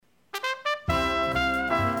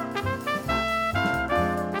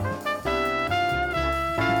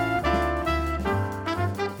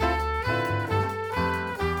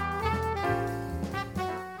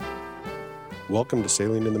Welcome to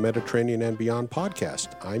Sailing in the Mediterranean and Beyond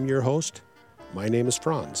podcast. I'm your host. My name is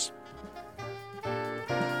Franz.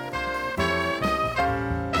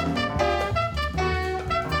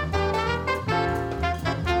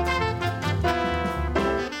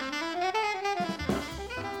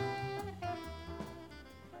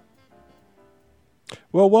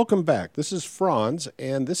 Well, welcome back. This is Franz,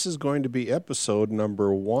 and this is going to be episode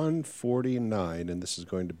number 149, and this is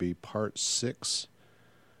going to be part 6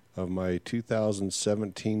 of my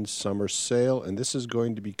 2017 summer sail, and this is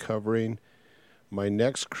going to be covering my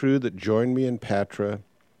next crew that joined me in Patra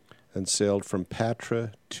and sailed from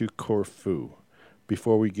Patra to Corfu.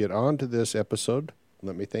 Before we get on to this episode,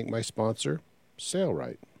 let me thank my sponsor,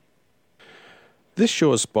 Sailrite. This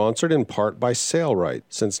show is sponsored in part by Sailrite.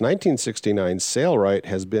 Since 1969, Sailrite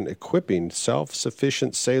has been equipping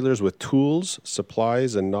self-sufficient sailors with tools,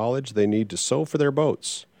 supplies, and knowledge they need to sew for their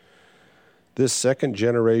boats. This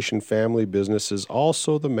second-generation family business is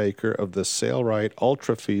also the maker of the Sailrite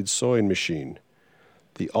UltraFeed sewing machine.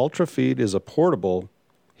 The UltraFeed is a portable,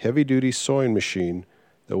 heavy-duty sewing machine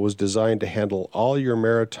that was designed to handle all your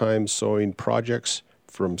maritime sewing projects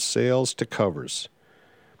from sails to covers.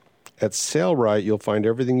 At Sailrite, you'll find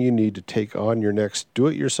everything you need to take on your next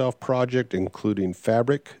do-it-yourself project, including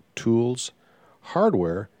fabric, tools,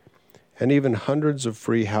 hardware, and even hundreds of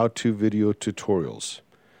free how-to video tutorials.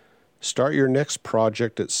 Start your next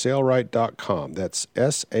project at sailrite.com. That's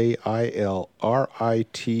SAILRITE.com.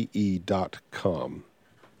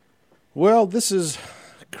 Well, this is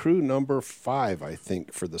crew number 5, I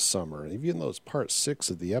think, for the summer. Even though it's part 6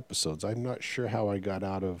 of the episodes, I'm not sure how I got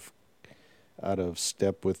out of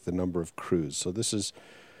step with the number of crews. So this is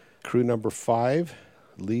crew number 5,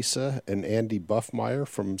 Lisa and Andy Buffmeyer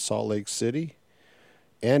from Salt Lake City.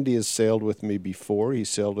 Andy has sailed with me before. He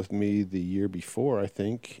sailed with me the year before, I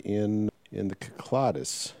think, in the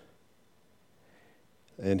Cyclades.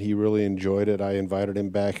 And he really enjoyed it. I invited him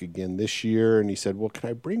back again this year, and he said, well, can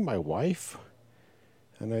I bring my wife?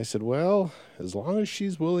 And I said, well, as long as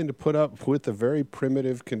she's willing to put up with the very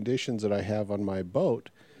primitive conditions that I have on my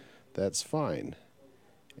boat, that's fine.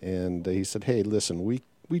 And he said, hey, listen, we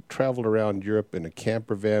traveled around Europe in a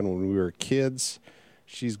camper van when we were kids.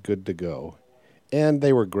 She's good to go. And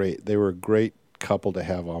they were great. They were a great couple to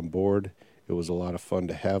have on board. It was a lot of fun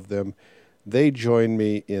to have them. They joined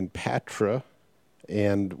me in Patra,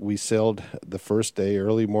 and we sailed the first day,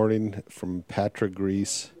 early morning, from Patra,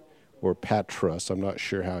 Greece, or Patras. I'm not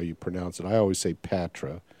sure how you pronounce it. I always say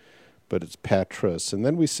Patra, but it's Patras. And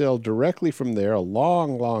then we sailed directly from there, a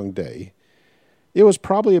long, long day. It was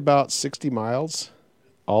probably about 60 miles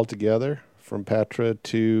altogether from Patra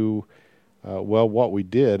to, what we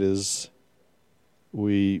did is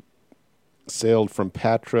we sailed from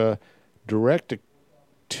Patra direct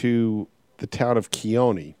to the town of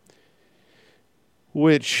Chione,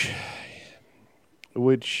 which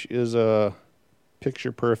is a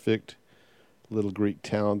picture-perfect little Greek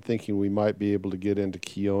town, thinking we might be able to get into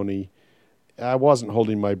Chione. I wasn't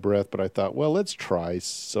holding my breath, but I thought, well, let's try.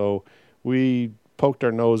 So we poked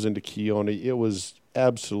our nose into Chione. It was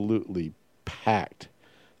absolutely packed.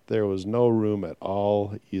 There was no room at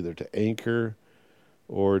all, either to anchor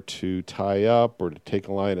or to tie up or to take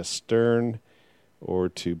a line astern or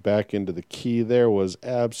to back into the quay. There was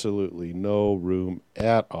absolutely no room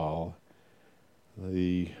at all.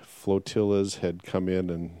 The flotillas had come in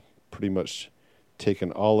and pretty much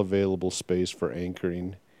taken all available space for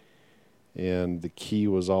anchoring, and the quay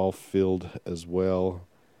was all filled as well.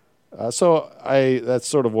 That's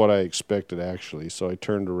sort of what I expected, actually. So I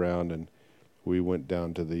turned around and we went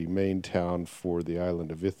down to the main town for the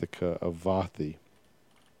island of Ithaca of Vathi.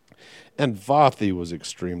 And Vathi was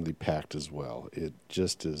extremely packed as well. It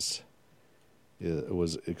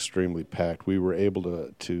was extremely packed. We were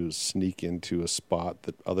able to sneak into a spot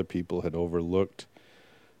that other people had overlooked.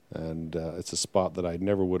 And it's a spot that I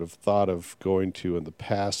never would have thought of going to in the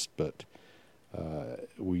past, but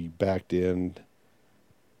we backed in,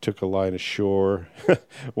 took a line ashore.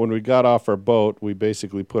 When we got off our boat, we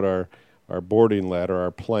basically put our boarding ladder,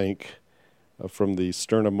 our plank, from the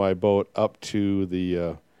stern of my boat up to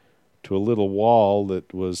to a little wall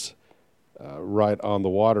that was right on the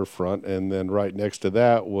waterfront, and then right next to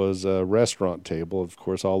that was a restaurant table. Of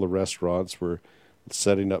course, all the restaurants were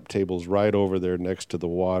setting up tables right over there next to the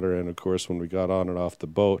water, and of course, when we got on and off the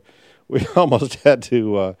boat, we almost had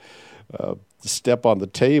to step on the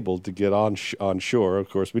table to get on shore. Of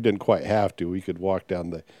course, we didn't quite have to. We could walk down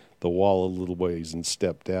the wall a little ways and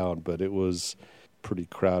step down, but it was pretty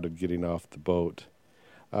crowded getting off the boat.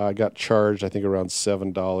 I got charged, I think, around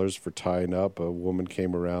 $7 for tying up. A woman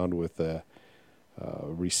came around with a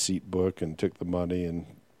receipt book and took the money, and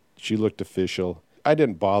She looked official. I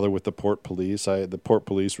didn't bother with the port police. The port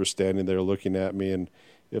police were standing there looking at me, and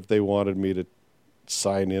if they wanted me to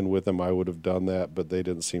sign in with them, I would have done that, but they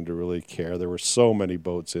didn't seem to really care. There were so many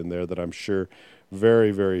boats in there that I'm sure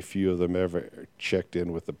very, very few of them ever checked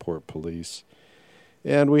in with the port police.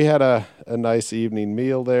 And we had a nice evening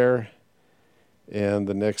meal there, and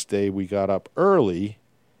the next day we got up early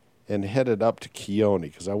and headed up to Keone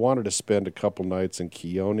because I wanted to spend a couple nights in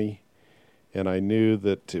Keone, and I knew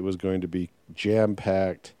that it was going to be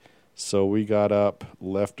jam-packed. So we got up,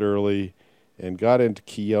 left early, and got into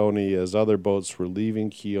Keone as other boats were leaving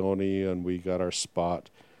Keone, and we got our spot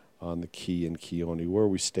on the quay in Keone where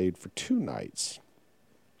we stayed for 2 nights.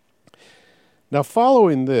 Now,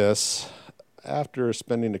 following this, after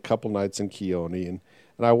spending a couple nights in Keone, and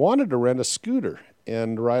I wanted to rent a scooter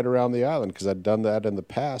and ride around the island because I'd done that in the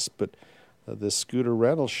past, but the scooter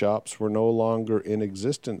rental shops were no longer in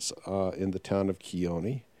existence in the town of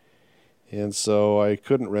Keone. And so I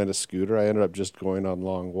couldn't rent a scooter. I ended up just going on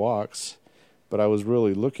long walks. But I was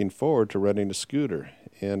really looking forward to renting a scooter.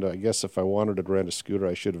 And I guess if I wanted to rent a scooter,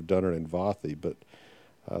 I should have done it in Vathi. But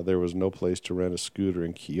there was no place to rent a scooter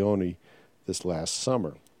in Keone this last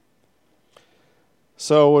summer.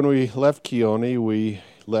 So when we left Keone, we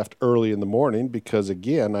left early in the morning because,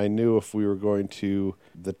 again, I knew if we were going to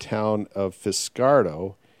the town of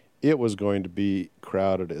Fiscardo, it was going to be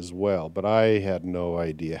crowded as well. But I had no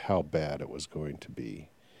idea how bad it was going to be.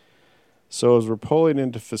 So as we're pulling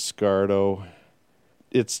into Fiscardo,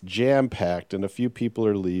 it's jam-packed and a few people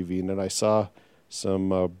are leaving, and I saw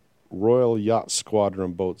some Royal Yacht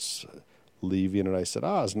Squadron boats leaving, and I said,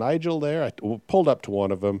 is Nigel there? I pulled up to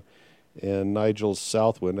one of them, and Nigel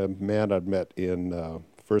Southwind, a man I'd met in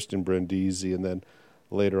first in Brindisi and then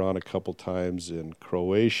later on a couple times in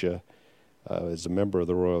Croatia as a member of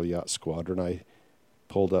the Royal Yacht Squadron. I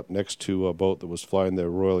pulled up next to a boat that was flying the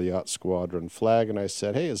Royal Yacht Squadron flag, and I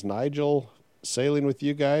said, hey, is Nigel sailing with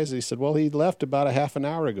you guys? And he said, well, he left about a half an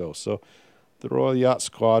hour ago. So the Royal Yacht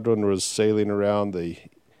Squadron was sailing around the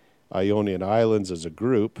Ionian Islands as a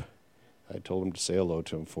group. I told him to say hello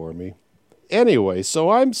to him for me. Anyway,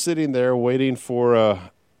 so I'm sitting there waiting for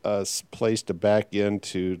a place to back in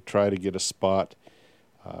to try to get a spot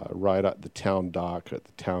right at the town dock, at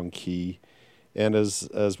the town quay. And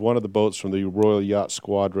as one of the boats from the Royal Yacht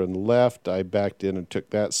Squadron left, I backed in and took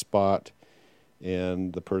that spot.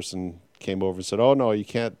 And the person came over and said, "Oh no, you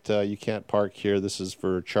can't park here. This is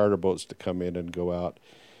for charter boats to come in and go out,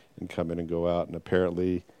 and come in and go out." And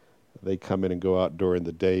apparently, they come in and go out during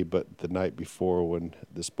the day. But the night before, when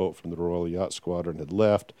this boat from the Royal Yacht Squadron had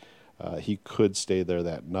left, he could stay there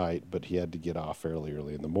that night, but he had to get off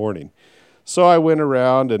early in the morning. So I went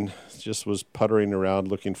around and just was puttering around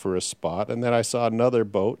looking for a spot. And then I saw another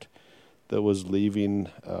boat that was leaving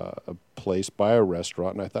a place by a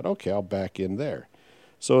restaurant. And I thought, okay, I'll back in there.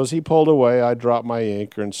 So as he pulled away, I dropped my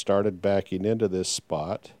anchor and started backing into this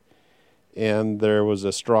spot. And there was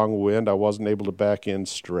a strong wind. I wasn't able to back in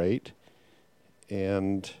straight.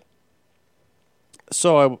 And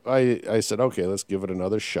so I said, okay, let's give it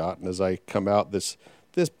another shot. And as I come out, this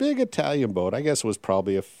big Italian boat, I guess it was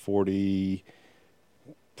probably a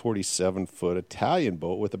 47-foot Italian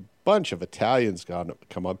boat with a bunch of Italians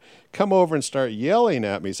come over and start yelling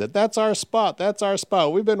at me. He said, "That's our spot. That's our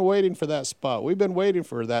spot. We've been waiting for that spot. We've been waiting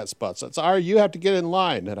for that spot. So you have to get in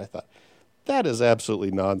line." And I thought, that is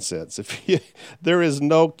absolutely nonsense. There is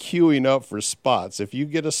no queuing up for spots. If you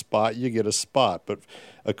get a spot, you get a spot. But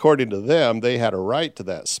according to them, they had a right to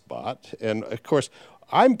that spot. And of course,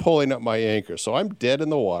 I'm pulling up my anchor, so I'm dead in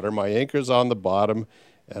the water. My anchor's on the bottom,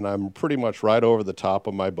 and I'm pretty much right over the top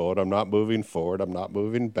of my boat. I'm not moving forward. I'm not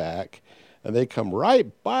moving back. And they come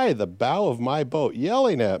right by the bow of my boat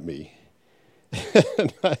yelling at me.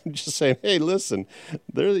 And I'm just saying, hey, listen,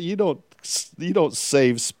 you don't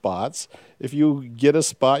save spots. If you get a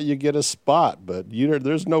spot, you get a spot. But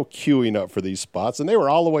there's no queuing up for these spots. And they were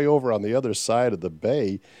all the way over on the other side of the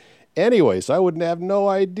bay. Anyways, I wouldn't have no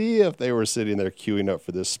idea if they were sitting there queuing up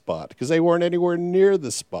for this spot because they weren't anywhere near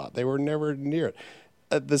the spot. They were never near it.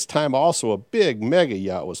 At this time, also, a big mega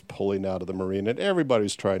yacht was pulling out of the marina, and everybody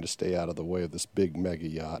was trying to stay out of the way of this big mega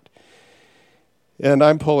yacht. And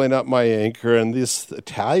I'm pulling up my anchor, and this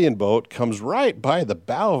Italian boat comes right by the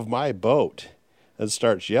bow of my boat and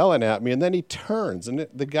starts yelling at me, and then he turns, and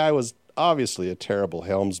the guy was obviously a terrible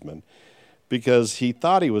helmsman, because he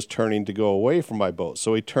thought he was turning to go away from my boat.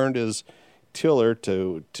 So he turned his tiller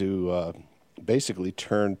to basically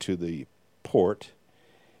turn to the port.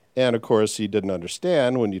 And, of course, he didn't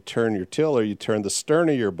understand when you turn your tiller, you turn the stern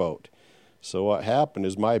of your boat. So what happened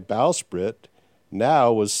is my bowsprit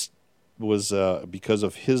now was because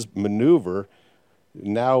of his maneuver,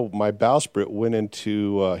 Now my bowsprit went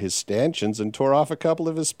into his stanchions and tore off a couple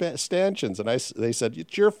of his stanchions. And they said,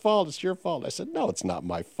 "It's your fault. It's your fault." I said, "No, it's not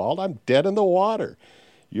my fault. I'm dead in the water.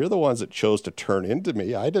 You're the ones that chose to turn into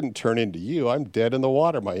me. I didn't turn into you. I'm dead in the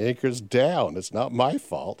water. My anchor's down. It's not my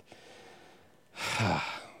fault."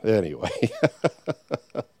 Anyway,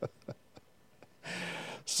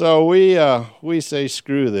 so we say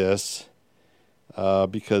screw this.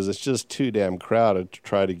 Because it's just too damn crowded to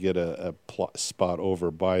try to get a spot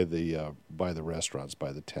over by the restaurants,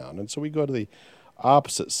 by the town. And so we go to the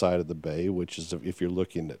opposite side of the bay, which is, if you're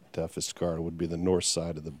looking at Fiscara, would be the north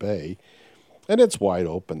side of the bay, and it's wide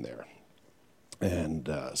open there. And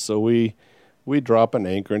so we drop an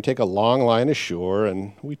anchor and take a long line ashore,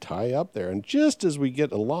 and we tie up there. And just as we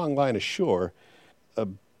get a long line ashore, a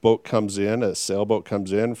sailboat comes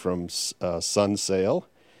in from Sunsail.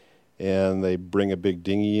 And they bring a big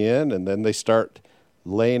dinghy in, and then they start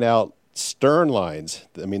laying out stern lines.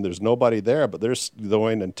 I mean, there's nobody there, but they're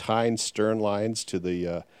going and tying stern lines to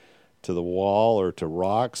the wall or to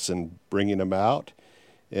rocks and bringing them out.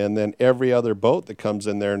 And then every other boat that comes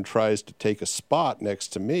in there and tries to take a spot next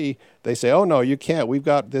to me, they say, "Oh, no, you can't. We've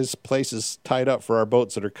got this places tied up for our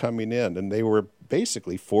boats that are coming in." And they were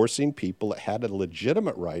basically forcing people that had a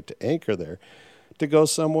legitimate right to anchor there to go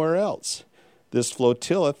somewhere else. This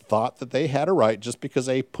flotilla thought that they had a right just because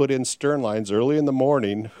they put in stern lines early in the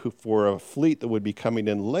morning for a fleet that would be coming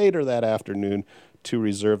in later that afternoon to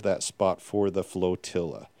reserve that spot for the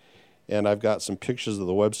flotilla. And I've got some pictures of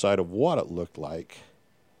the website of what it looked like.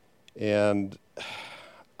 And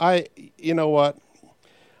you know what?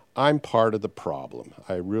 I'm part of the problem.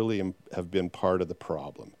 I really have been part of the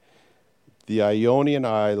problem. The Ionian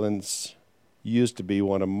Islands used to be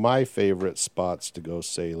one of my favorite spots to go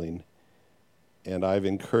sailing. And I've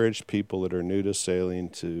encouraged people that are new to sailing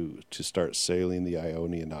to start sailing the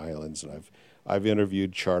Ionian Islands. And I've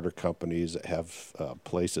interviewed charter companies that have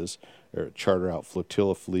places or charter out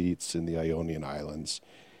flotilla fleets in the Ionian Islands.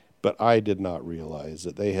 But I did not realize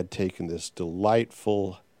that they had taken this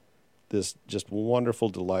just wonderful,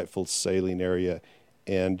 delightful sailing area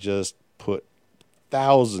and just put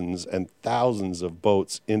thousands and thousands of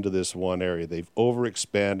boats into this one area. They've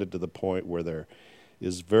overexpanded to the point where there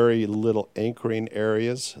is very little anchoring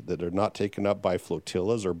areas that are not taken up by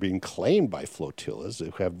flotillas or being claimed by flotillas who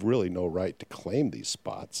have really no right to claim these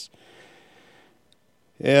spots.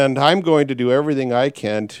 And I'm going to do everything I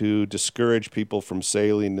can to discourage people from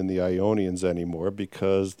sailing in the Ionians anymore,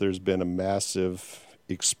 because there's been a massive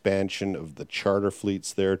expansion of the charter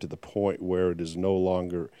fleets there to the point where it is no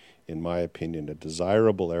longer, in my opinion, a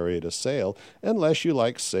desirable area to sail unless you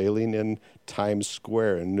like sailing in Times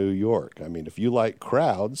Square in New York. I mean, if you like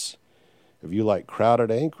crowds, if you like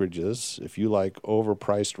crowded anchorages, if you like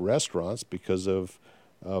overpriced restaurants because of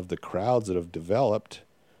the crowds that have developed,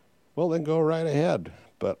 well, then go right ahead.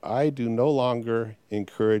 But I do no longer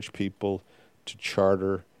encourage people to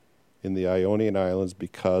charter in the Ionian Islands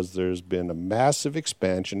because there's been a massive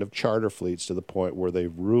expansion of charter fleets to the point where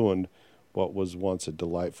they've ruined what was once a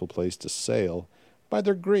delightful place to sail by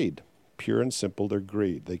their greed. Pure and simple, their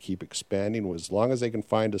greed. They keep expanding. As long as they can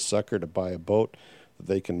find a sucker to buy a boat that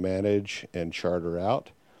they can manage and charter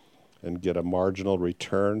out and get a marginal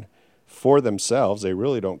return for themselves, they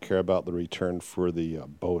really don't care about the return for the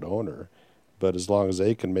boat owner. But as long as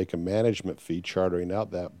they can make a management fee chartering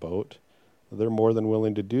out that boat, they're more than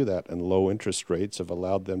willing to do that. And low interest rates have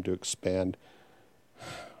allowed them to expand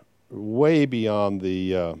way beyond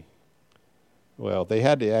the well, they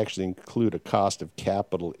had to actually include a cost of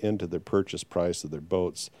capital into the purchase price of their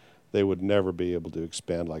boats. They would never be able to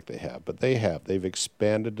expand like they have. But they have. They've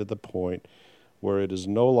expanded to the point where it is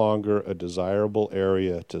no longer a desirable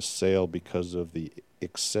area to sail because of the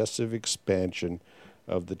excessive expansion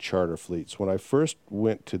of the charter fleets. When I first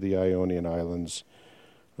went to the Ionian Islands,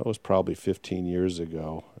 that was probably 15 years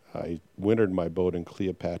ago, I wintered my boat in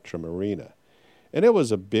Cleopatra Marina. And it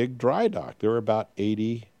was a big dry dock. There were about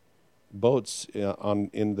 80 boats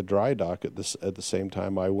in the dry dock at the same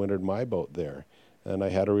time I wintered my boat there. And I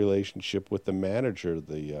had a relationship with the manager of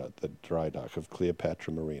the dry dock of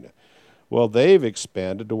Cleopatra Marina. Well, they've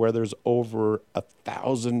expanded to where there's over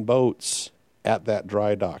 1,000 boats at that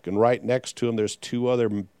dry dock. And right next to them, there's two other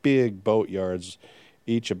big boat yards,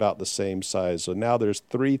 each about the same size. So now there's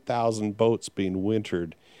 3,000 boats being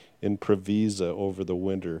wintered in Preveza over the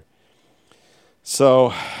winter.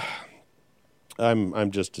 So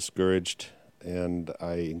I'm just discouraged, and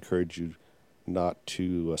I encourage you not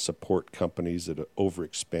to support companies that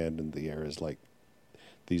overexpand in the areas like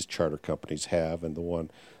these charter companies have. And the one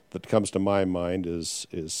that comes to my mind is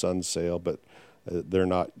Sunsail, but they're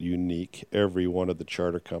not unique. Every one of the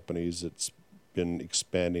charter companies that's been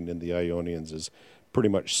expanding in the Ionians is pretty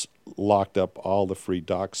much locked up all the free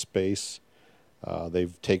dock space.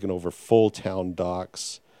 They've taken over full town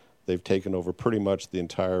docks. They've taken over pretty much the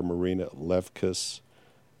entire marina at Levkis.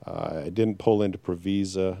 I didn't pull into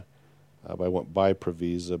Preveza. I went by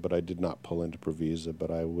Preveza, but I did not pull into Preveza,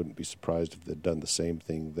 but I wouldn't be surprised if they'd done the same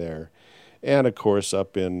thing there. And, of course,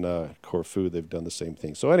 up in Corfu, they've done the same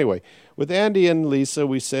thing. So, anyway, with Andy and Lisa,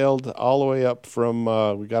 we sailed all the way up from,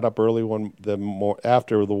 we got up early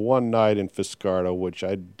after the one night in Fiscardo, which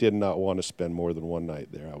I did not want to spend more than one night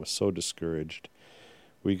there. I was so discouraged.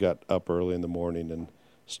 We got up early in the morning and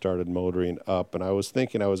started motoring up, and I was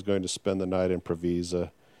thinking I was going to spend the night in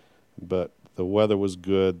Preveza, but the weather was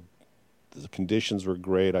good. The conditions were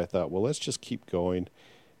great. I thought, well, let's just keep going.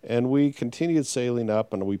 And we continued sailing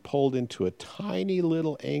up, and we pulled into a tiny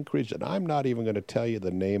little anchorage, and I'm not even going to tell you the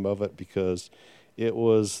name of it because it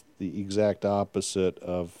was the exact opposite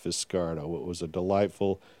of Fiscardo. It was a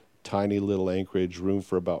delightful, tiny little anchorage, room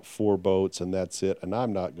for about 4 boats, and that's it. And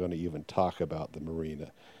I'm not going to even talk about the marina.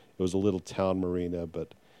 It was a little town marina,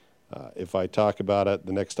 but if I talk about it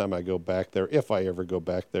the next time I go back there, if I ever go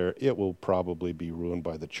back there, it will probably be ruined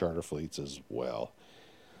by the charter fleets as well.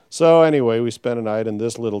 So anyway, we spent a night in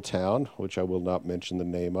this little town, which I will not mention the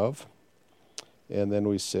name of. And then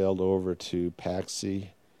we sailed over to Paxi,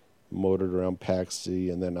 motored around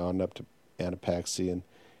Paxi, and then on up to Anapaxi,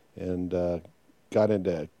 and got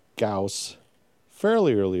into Gauss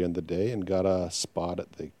fairly early in the day and got a spot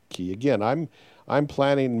at the quay. Again, I'm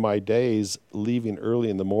planning my days leaving early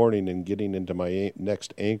in the morning and getting into my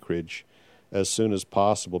next anchorage as soon as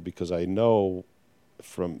possible because I know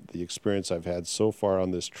from the experience I've had so far on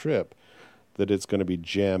this trip that it's going to be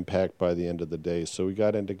jam-packed by the end of the day. So we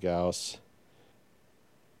got into Gauss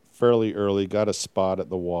fairly early, got a spot at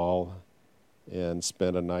the wall, and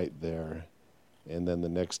spent a night there. And then the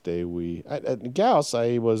next day at Gauss,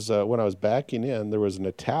 I was when I was backing in, there was an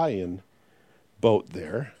Italian boat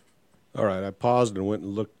there. All right, I paused and went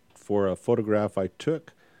and looked for a photograph I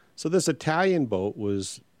took. So this Italian boat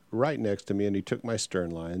was right next to me, and he took my stern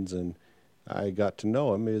lines, and I got to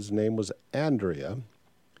know him. His name was Andrea,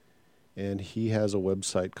 and he has a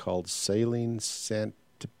website called Sailing Santippe,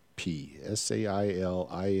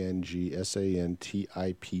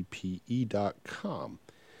 SAILINGSANTIPPE.com.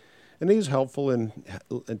 And he was helpful in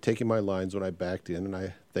taking my lines when I backed in, and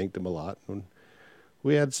I thanked him a lot. And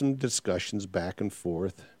we had some discussions back and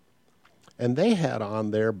forth. And they had on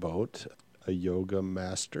their boat a yoga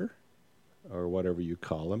master, or whatever you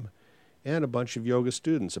call him, and a bunch of yoga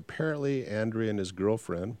students. Apparently, Andrea and his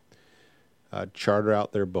girlfriend charter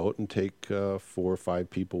out their boat and take 4 or 5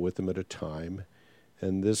 people with them at a time.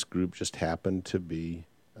 And this group just happened to be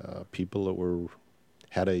people that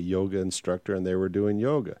had a yoga instructor, and they were doing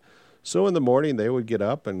yoga. So in the morning, they would get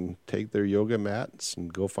up and take their yoga mats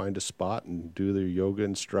and go find a spot and do their yoga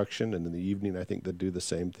instruction. And in the evening, I think they'd do the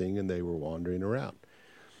same thing, and they were wandering around.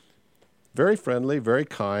 Very friendly, very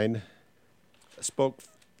kind, spoke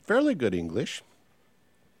fairly good English.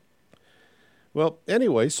 Well,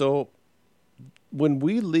 anyway, so when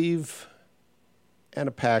we leave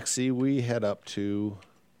Anapaxi, we head up to,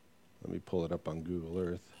 let me pull it up on Google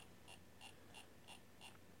Earth.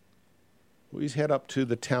 We head up to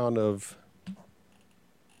the town of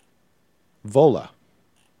Vola.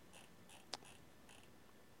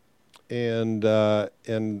 And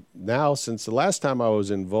now, since the last time I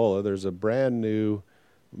was in Vola, there's a brand new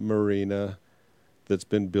marina that's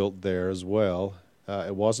been built there as well.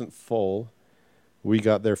 It wasn't full. We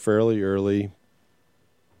got there fairly early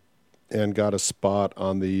and got a spot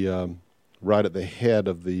on the right at the head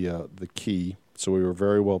of the quay, so we were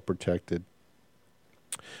very well protected.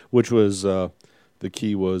 Which was the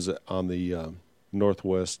quay was on the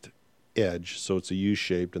northwest edge, so it's a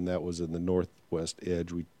U-shaped, and that was in the northwest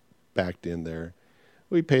edge. We backed in there.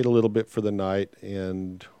 We paid a little bit for the night,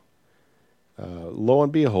 and lo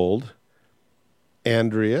and behold,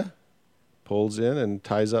 Andrea pulls in and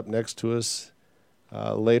ties up next to us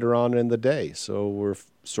later on in the day. So we're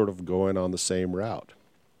sort of going on the same route.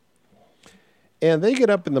 And they get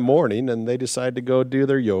up in the morning, and they decide to go do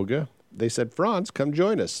their yoga. They said, Franz, come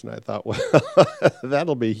join us. And I thought, well,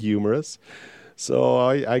 that'll be humorous. So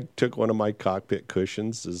I took one of my cockpit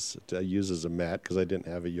cushions to use as a mat because I didn't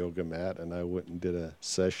have a yoga mat, and I went and did a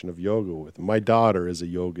session of yoga with them. My daughter is a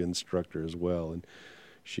yoga instructor as well, and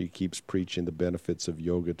she keeps preaching the benefits of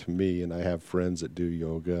yoga to me, and I have friends that do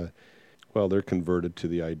yoga. Well, they're converted to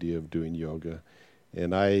the idea of doing yoga,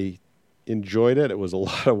 and I enjoyed it. It was a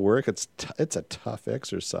lot of work. It's a tough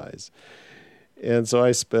exercise. And so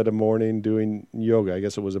I spent a morning doing yoga. I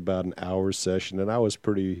guess it was about an hour session, and I was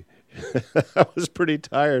pretty I was pretty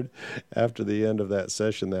tired after the end of that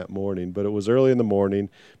session that morning, but it was early in the morning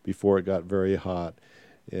before it got very hot,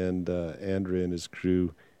 and Andrea and his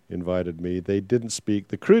crew invited me.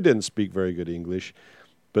 The crew didn't speak very good English,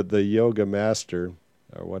 but the yoga master,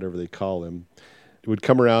 or whatever they call him, would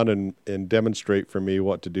come around and demonstrate for me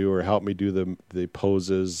what to do or help me do the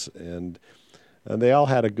poses, and they all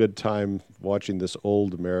had a good time watching this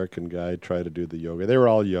old American guy try to do the yoga. They were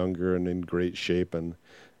all younger and in great shape, and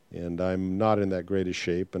I'm not in that great a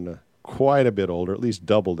shape, and quite a bit older, at least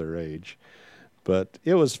double their age. But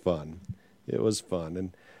it was fun. It was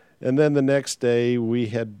fun. And then the next day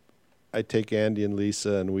I take Andy and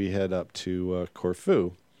Lisa, and we head up to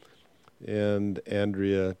Corfu. And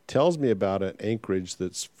Andrea tells me about an anchorage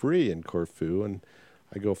that's free in Corfu, and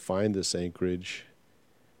I go find this anchorage,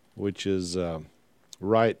 which is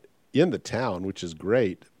right in the town, which is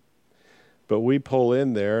great. But we pull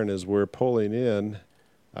in there, and as we're pulling in,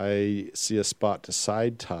 I see a spot to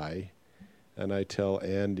side tie, and I tell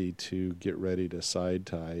Andy to get ready to side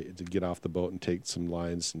tie, to get off the boat and take some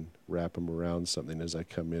lines and wrap them around something as I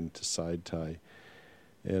come in to side tie.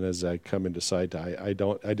 And as I come into side tie, I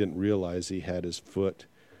didn't realize he had his foot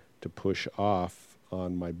to push off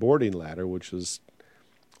on my boarding ladder, which was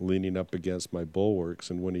leaning up against my bulwarks.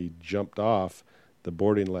 And when he jumped off, the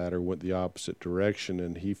boarding ladder went the opposite direction,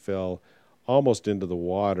 and he fell almost into the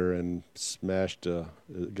water and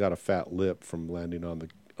got a fat lip from landing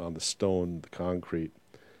on the stone, the concrete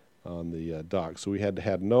on the dock. So we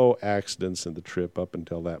had no accidents in the trip up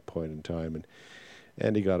until that point in time,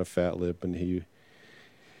 and he got a fat lip, and he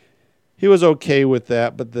was okay with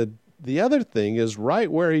that. But the other thing is,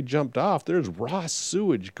 right where he jumped off, there's raw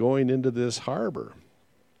sewage going into this harbor,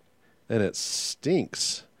 and it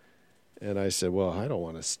stinks. And I said, well, I don't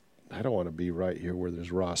want to be right here where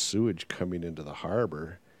there's raw sewage coming into the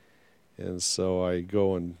harbor. And so I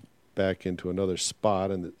go back into another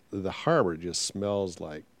spot, and the harbor just smells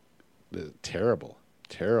like terrible,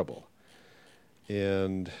 terrible.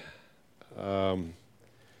 And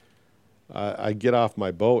I get off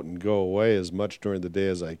my boat and go away as much during the day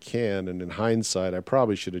as I can. And in hindsight, I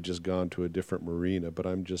probably should have just gone to a different marina, but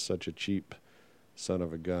I'm just such a cheap son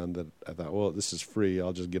of a gun that I thought, well, this is free,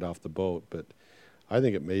 I'll just get off the boat. But I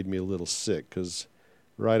think it made me a little sick, because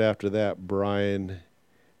right after that, Brian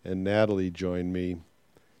and Natalie joined me,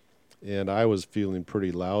 and I was feeling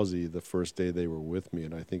pretty lousy the first day they were with me,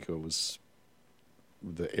 and I think it was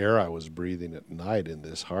the air I was breathing at night in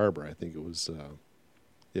this harbor. I think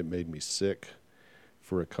it made me sick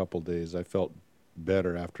for a couple days. I felt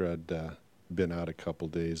better after I'd been out a couple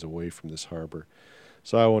days away from this harbor.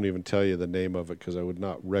 So I won't even tell you the name of it, because I would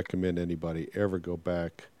not recommend anybody ever go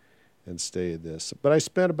back and stay at this. But I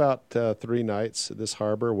spent about 3 nights at this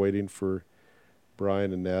harbor waiting for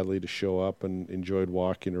Brian and Natalie to show up, and enjoyed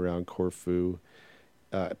walking around Corfu.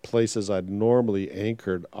 Places I'd normally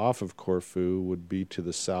anchored off of Corfu would be to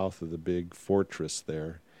the south of the big fortress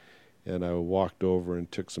there. And I walked over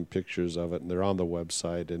and took some pictures of it, and they're on the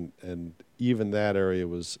website. And even that area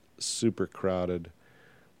was super crowded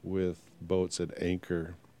with boats at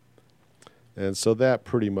anchor. And so that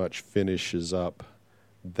pretty much finishes up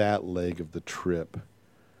that leg of the trip.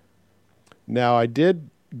 Now, I did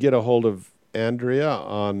get a hold of Andrea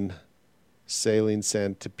on Sailing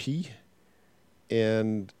Saint-Tropez,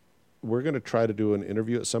 and we're going to try to do an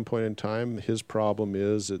interview at some point in time. His problem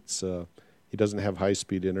is he doesn't have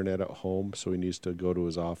high-speed internet at home, so he needs to go to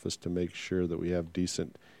his office to make sure that we have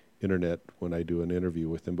decent internet when I do an interview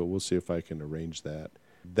with him, but we'll see if I can arrange that.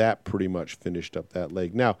 That pretty much finished up that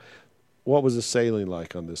leg. Now, what was the sailing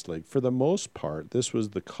like on this lake? For the most part, this was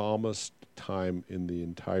the calmest time in the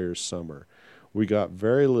entire summer. We got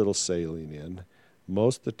very little sailing in.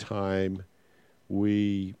 Most of the time,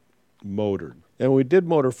 we motored. And we did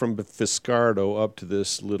motor from Fiscardo up to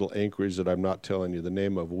this little anchorage that I'm not telling you the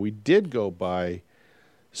name of. We did go by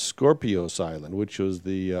Scorpios Island, which was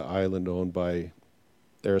the island owned by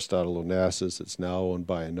Aristotle Onassis. It's now owned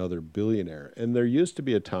by another billionaire. And there used to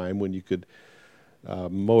be a time when you could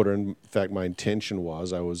motor. In fact, my intention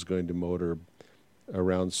was I was going to motor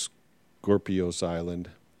around Scorpios Island.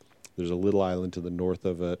 There's a little island to the north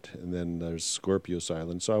of it, and then there's Scorpios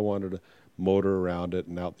Island. So I wanted to motor around it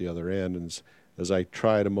and out the other end. And as I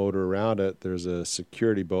try to motor around it, there's a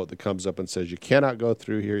security boat that comes up and says, you cannot go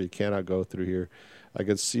through here, you cannot go through here. I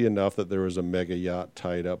could see enough that there was a mega yacht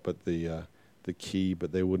tied up at the quay,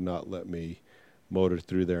 but they would not let me motor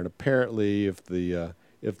through there. And apparently, if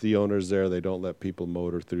the owner's there, they don't let people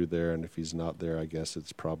motor through there. And if he's not there, I guess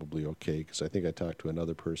it's probably okay, because I think I talked to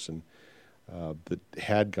another person that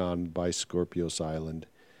had gone by Scorpios Island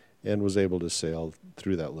and was able to sail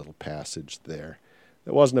through that little passage there.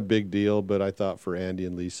 It wasn't a big deal, but I thought for Andy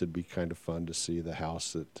and Lisa it'd be kind of fun to see the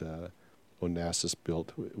house that Onassis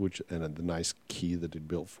built, and the nice key that he'd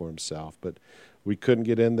built for himself. But we couldn't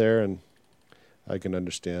get in there, and I can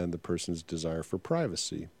understand the person's desire for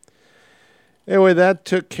privacy. Anyway, that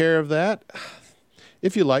took care of that.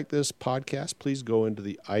 If you like this podcast, please go into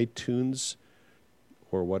the iTunes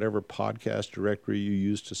or whatever podcast directory you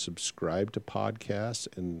use to subscribe to podcasts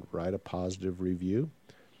and write a positive review.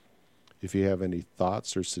 If you have any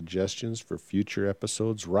thoughts or suggestions for future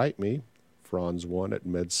episodes, write me,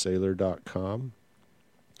 franz1@medsailor.com.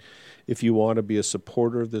 If you want to be a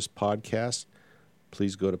supporter of this podcast,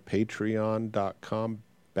 please go to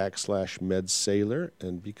patreon.com/medsailor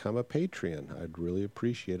and become a Patreon. I'd really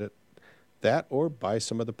appreciate it. That or buy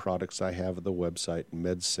some of the products I have at the website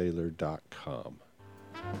medsailor.com.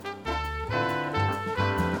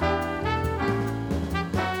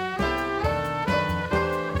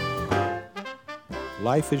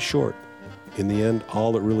 Life is short. In the end,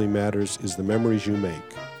 all that really matters is the memories you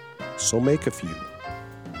make. So make a few.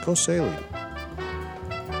 Go sailing.